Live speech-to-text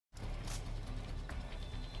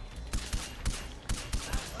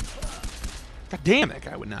God damn, that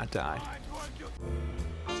guy would not die.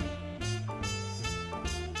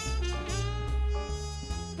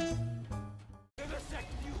 Get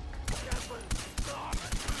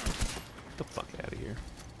the fuck out of here.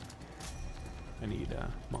 I need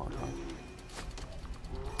Molotov.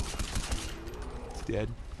 It's dead.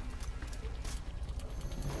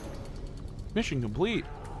 Mission complete.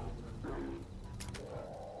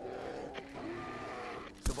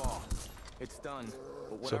 Sabal, it's done.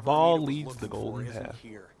 Sabal leads the golden path.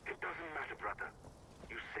 Here. It doesn't matter, brother.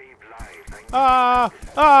 You saved lives.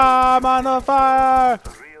 I'm on the fire!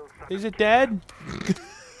 Is it dead?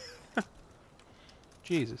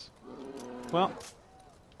 Jesus. Well,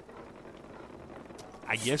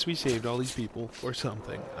 I guess we saved all these people or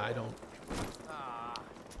something. I don't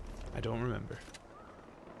remember.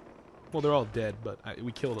 Well, they're all dead, but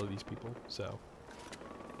we killed all these people, so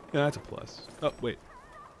yeah, that's a plus. Oh, wait.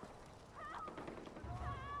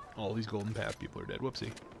 All these Golden Path people are dead.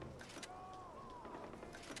 Whoopsie.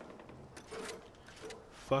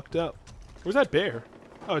 Fucked up. Where's that bear?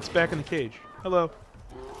 Oh, it's back in the cage. Hello.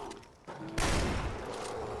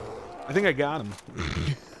 I think I got him.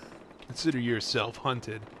 Consider yourself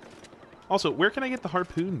hunted. Also, where can I get the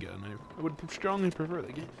harpoon gun? I would strongly prefer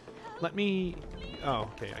that. Let me... Oh,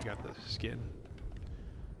 okay, I got the skin.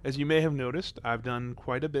 As you may have noticed, I've done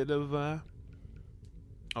quite a bit of... Oh,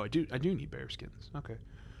 I do need bear skins. Okay.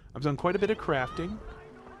 I've done quite a bit of crafting.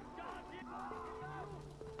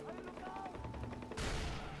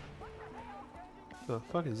 The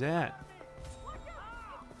fuck is that?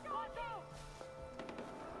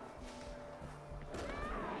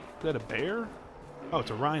 Is that a bear? Oh,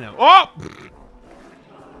 it's a rhino. Oh!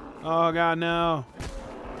 Oh, God, no.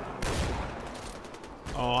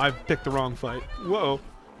 Oh, I've picked the wrong fight. Whoa.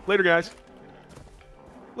 Later, guys.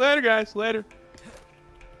 Later, guys. Later.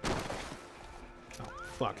 Oh,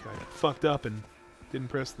 fuck. I got fucked up and didn't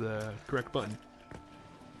press the correct button.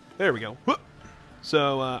 There we go. Whoop.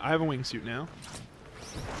 So, I have a wingsuit now.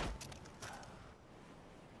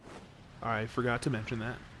 I forgot to mention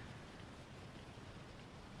that.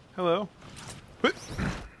 Hello. Whoop.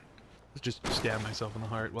 Let's just stab myself in the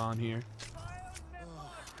heart while I'm here.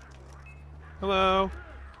 Hello.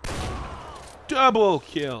 Double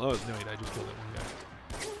kill. Oh, no, wait, I just killed that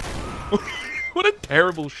one guy. What a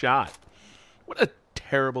terrible shot. What a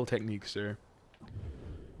terrible technique, sir.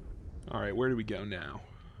 Alright, where do we go now?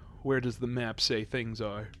 Where does the map say things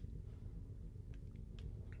are?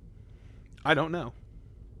 I don't know.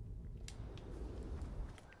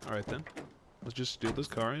 Alright then. Let's just steal this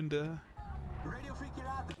car and,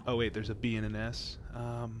 Oh, wait, there's a B and an S.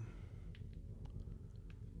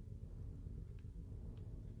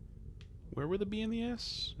 Where were the B and the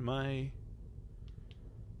S? My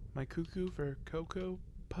cuckoo for Cocoa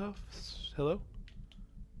Puffs? Hello?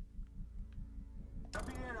 Oh,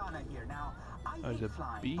 there's a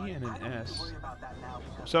B and an S.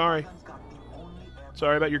 Sorry.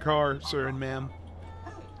 Sorry about your car, sir and ma'am.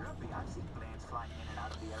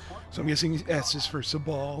 So I'm guessing S is for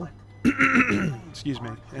Sabal. Excuse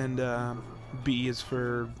me. And B is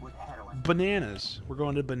for bananas. We're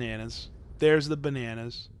going to bananas. There's the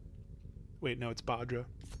bananas. Wait, no, it's Badra.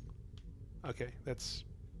 Okay, that's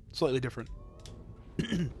slightly different.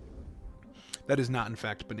 That is not, in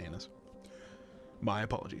fact, bananas. My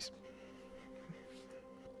apologies.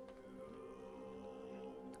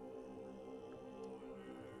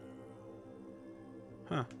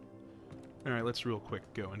 Huh. Alright, let's real quick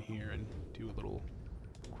go in here and do a little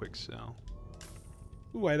quick sell.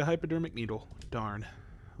 Ooh, I had a hypodermic needle. Darn.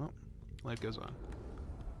 Well, life goes on.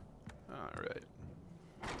 Alright.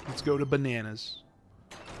 Let's go to bananas.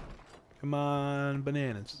 Come on,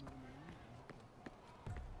 bananas.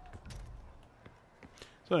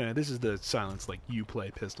 So anyway, this is the silenced, like,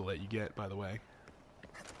 Uplay pistol that you get, by the way.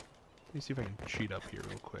 Let me see if I can cheat up here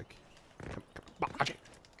real quick. Come on, Ajay!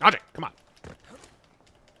 Ajay, come on!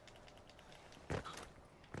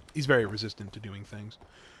 He's very resistant to doing things.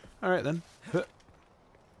 Alright then.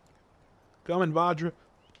 Come in, Vajra.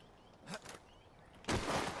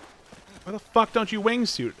 Why the fuck don't you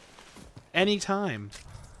wingsuit? Anytime,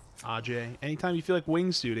 Ajay. Anytime you feel like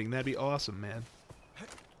wingsuiting, that'd be awesome, man.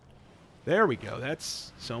 There we go.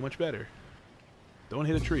 That's so much better. Don't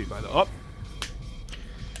hit a tree, by the way. Oh!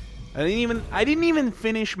 I didn't even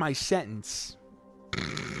finish my sentence.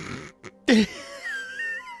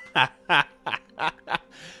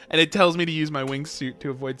 And it tells me to use my wingsuit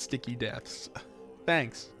to avoid sticky deaths.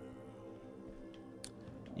 Thanks.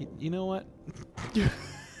 You know what? You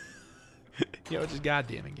know, just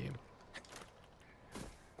goddammit game. I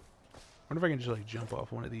wonder if I can just like jump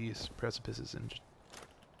off one of these precipices and just...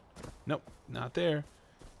 Nope, not there.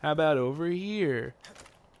 How about over here?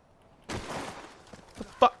 The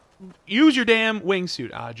fuck? Use your damn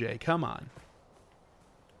wingsuit, Ajay. Come on.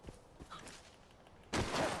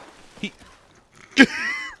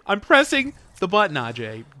 I'm pressing the button,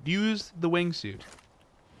 Ajay. Use the wingsuit.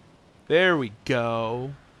 There we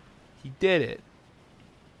go. He did it.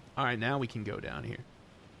 Alright, now we can go down here.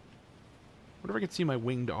 What if I can see my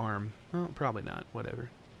winged arm? Well, probably not. Whatever.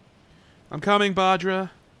 I'm coming, Badra.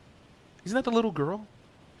 Isn't that the little girl?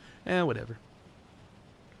 Whatever.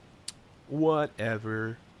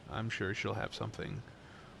 Whatever. I'm sure she'll have something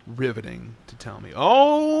riveting to tell me.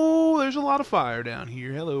 Oh, there's a lot of fire down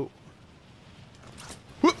here. Hello.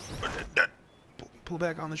 Pull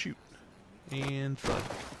back on the chute. And flood.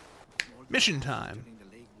 Mission time.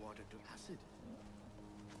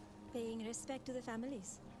 Paying respect to the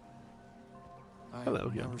families. Hello,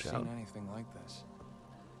 I've young never child. seen anything like this.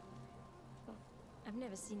 Oh, I've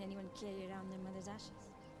never seen anyone carry around their mother's ashes.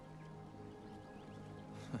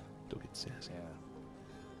 Don't get sassy. Yeah.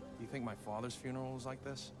 You think my father's funeral was like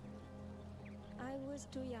this? I was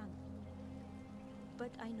too young.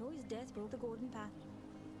 But I know his death broke the golden path.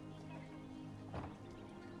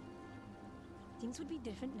 Things would be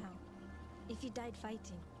different now if he died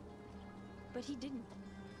fighting. But he didn't.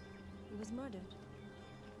 He was murdered.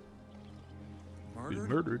 He's Murdered?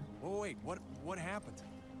 murdered. Oh, wait, what happened?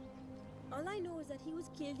 All I know is that he was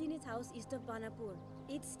killed in his house east of Banapur.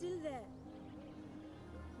 It's still there.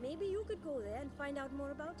 Maybe you could go there and find out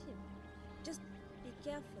more about him. Just be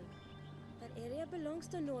careful. That area belongs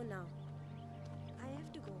to Noor now. I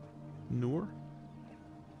have to go. Noor?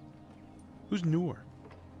 Who's Noor?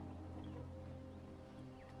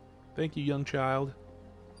 Thank you, young child.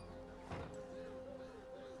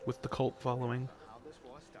 With the cult following.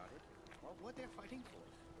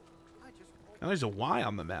 Now there's a Y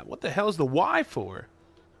on the map. What the hell is the Y for?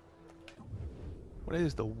 What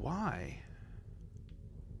is the Y?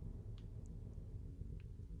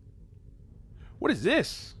 What is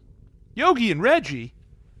this? Yogi and Reggie.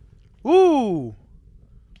 Ooh.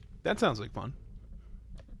 That sounds like fun.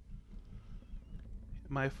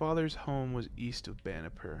 My father's home was east of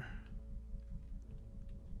Banapur.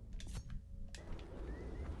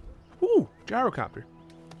 Ooh, gyrocopter.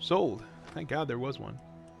 Sold. Thank God there was one.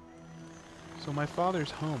 So my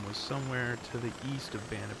father's home was somewhere to the east of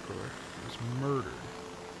Banapur. He was murdered.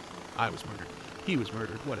 I was murdered. He was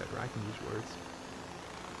murdered. Whatever, I can use words.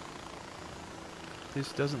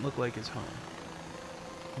 This doesn't look like his home.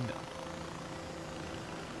 No.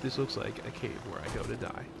 This looks like a cave where I go to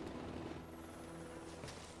die.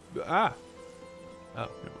 Ah! Oh,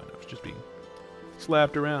 never mind. I was just being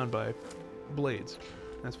slapped around by blades.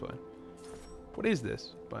 That's fine. What is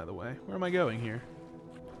this, by the way? Where am I going here?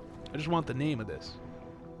 I just want the name of this.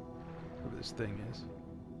 Whatever this thing is.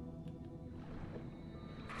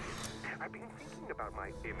 I've been thinking about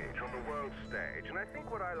my image on the world stage, and I think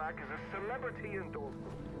what I like is a celebrity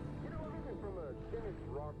endorsement. You know, everything from a Dennis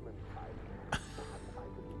Rodman type. I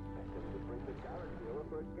could be second to bring the Garrett Hero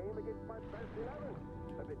for a game against my best 11.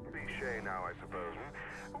 A bit cliche now, I suppose.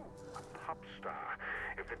 Ooh, a pop star.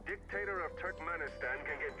 If the dictator of Turkmenistan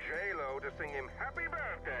can get J-Lo to sing him happy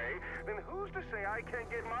birthday, then who's to say I can't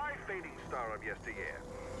get my fading star of yesteryear?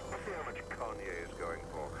 Let's see how much Kanye is going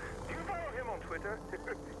for. Do you follow him on Twitter? He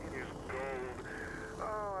is gold.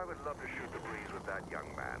 Oh, I would love to shoot the breeze with that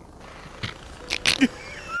young man.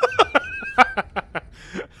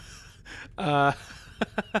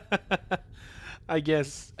 I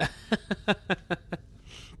guess.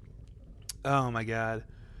 Oh my God.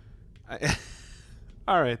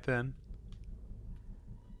 All right then.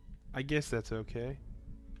 I guess that's okay.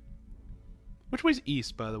 Which way's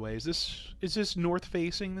east, by the way? Is this north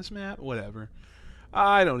facing this map? Whatever.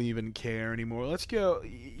 I don't even care anymore. Let's go.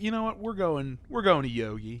 You know what? We're going to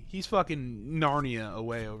Yogi. He's fucking Narnia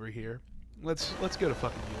away over here. Let's go to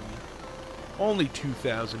fucking Yogi. Only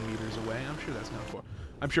 2,000 meters away. I'm sure that's not far.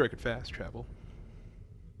 I'm sure I could fast travel.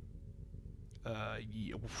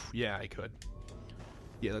 Yeah, I could.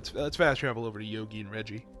 Yeah, let's fast travel over to Yogi and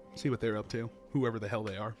Reggie. See what they're up to. Whoever the hell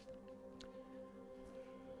they are.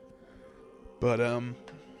 But,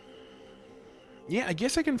 yeah, I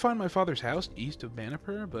guess I can find my father's house east of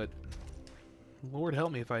Banapur, but Lord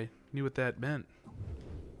help me if I knew what that meant.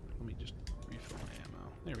 Let me just refill my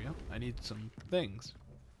ammo. There we go. I need some things.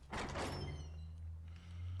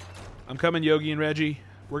 I'm coming, Yogi and Reggie.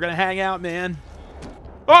 We're gonna hang out, man.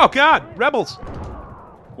 Oh, God! Rebels!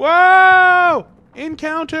 Whoa!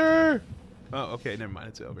 Encounter! Oh, okay, never mind.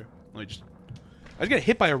 It's over. I just got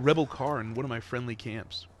hit by a rebel car in one of my friendly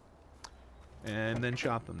camps. And then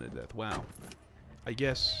shot them to death. Wow. I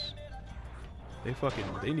guess they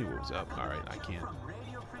knew what was up. Alright, I can't.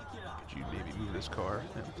 Could you maybe move this car?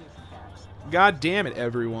 Yeah. God damn it,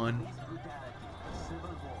 everyone.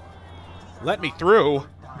 Let me through.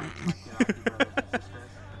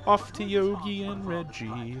 Off to Yogi and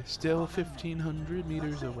Reggie, still 1,500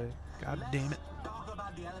 meters away. God damn it.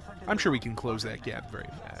 I'm sure we can close that gap very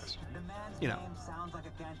fast. You know,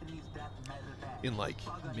 in like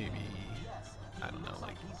maybe, I don't know,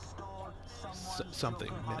 like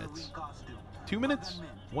something minutes. 2 minutes?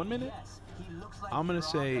 1 minute? I'm gonna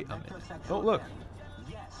say a minute. Oh, look.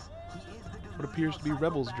 What appears to be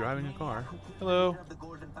rebels driving a car. Hello.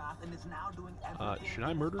 Should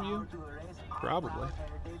I murder you? Probably.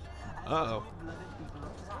 Uh-oh.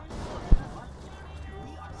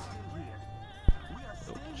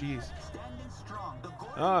 Oh, jeez.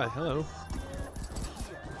 Ah, hello.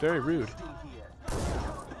 Very rude.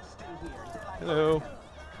 Hello.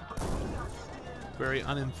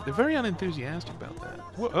 They're very unenthusiastic about that.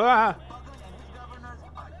 Whoa, ah!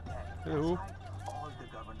 Hello.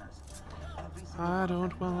 I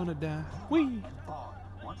don't wanna die. Whee!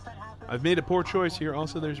 I've made a poor choice here.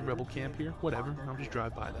 Also, there's a rebel camp here. Whatever. I'll just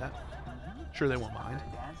drive by that. Sure, they won't mind.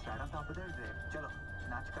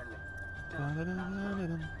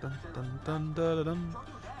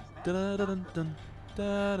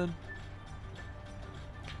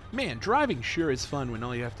 Man, driving sure is fun when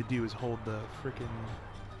all you have to do is hold the frickin'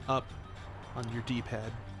 up on your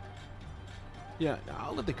D-pad. Yeah,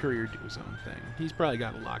 I'll let the courier do his own thing. He's probably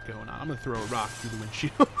got a lot going on. I'm gonna throw a rock through the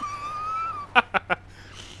windshield.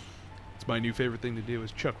 It's my new favorite thing to do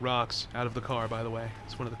is chuck rocks out of the car, by the way.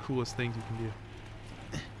 It's one of the coolest things you can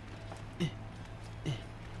do.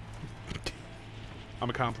 I'm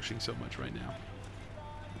accomplishing so much right now.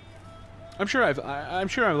 I'm sure I've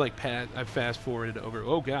fast forwarded over.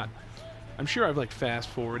 Oh God, I'm sure I've like fast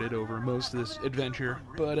forwarded over most of this adventure,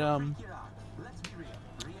 but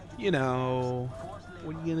you know,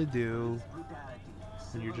 what are you gonna do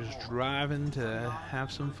when you're just driving to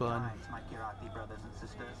have some fun?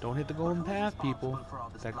 Don't hit the golden path, people.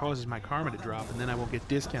 That causes my karma to drop, and then I won't get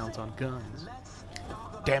discounts on guns.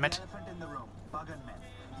 Damn it!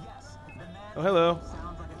 Oh, hello.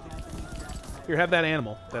 Here, have that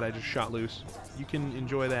animal that I just shot loose. You can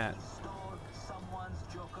enjoy that.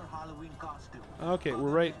 Okay, we're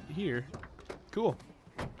right here. Cool.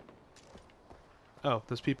 Oh,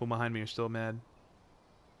 those people behind me are still mad.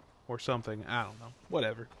 Or something. I don't know.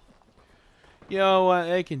 Whatever. You know what?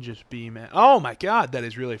 They can just be mad. Oh my God, that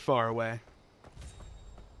is really far away.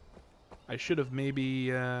 I should have maybe,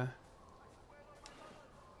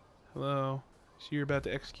 hello? So you're about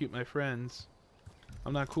to execute my friends.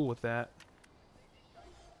 I'm not cool with that.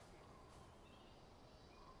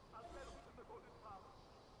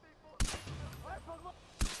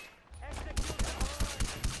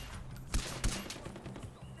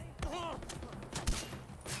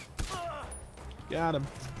 Got him.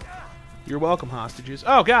 You're welcome, hostages.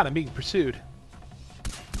 Oh God, I'm being pursued.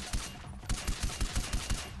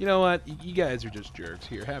 You know what? You guys are just jerks.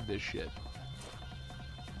 Here, have this shit.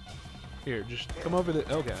 Here, just come over the...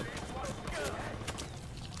 Oh God.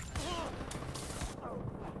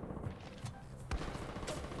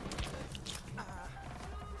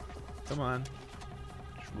 Come on.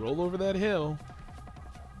 Just roll over that hill.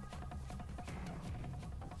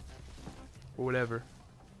 Or whatever.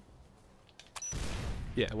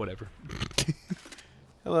 Yeah, whatever.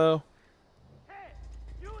 Hello. Hey,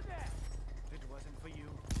 you there. It wasn't for you.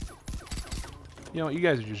 You know what? You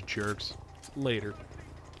guys are just jerks. Later.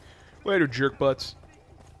 Later, jerk butts.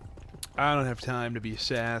 I don't have time to be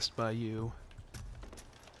sassed by you.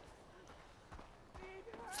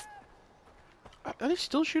 Are they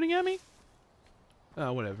still shooting at me?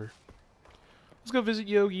 Oh, whatever. Let's go visit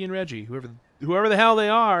Yogi and Reggie. Whoever the hell they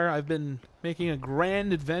are, I've been making a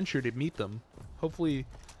grand adventure to meet them. Hopefully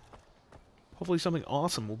something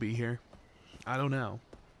awesome will be here. I don't know.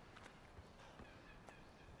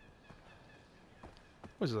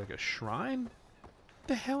 What is it, like a shrine? What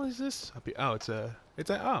the hell is this? Oh, it's a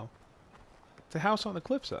house on the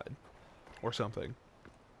cliffside, or something.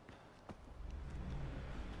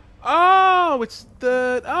 Oh, it's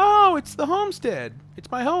the homestead. It's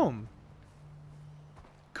my home.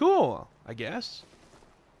 Cool, I guess.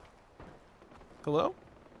 Hello?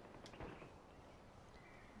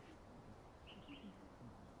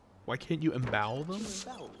 Why can't you embowel them?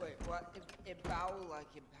 Wait, what? Embowel like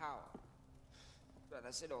empower. But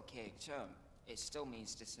that's an archaic term. It still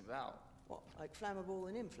means disembowel. What, like flammable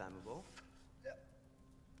and inflammable? Yeah.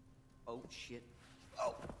 Oh, shit.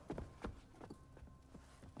 Oh!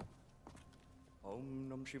 Om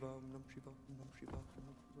Nam Shiva, Om Nam Shiva, Om Nam Shiva, Om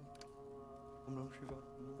Nam Shiva, Om Nam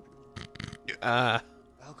Shiva.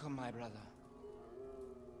 Welcome, my brother.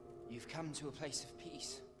 You've come to a place of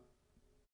peace.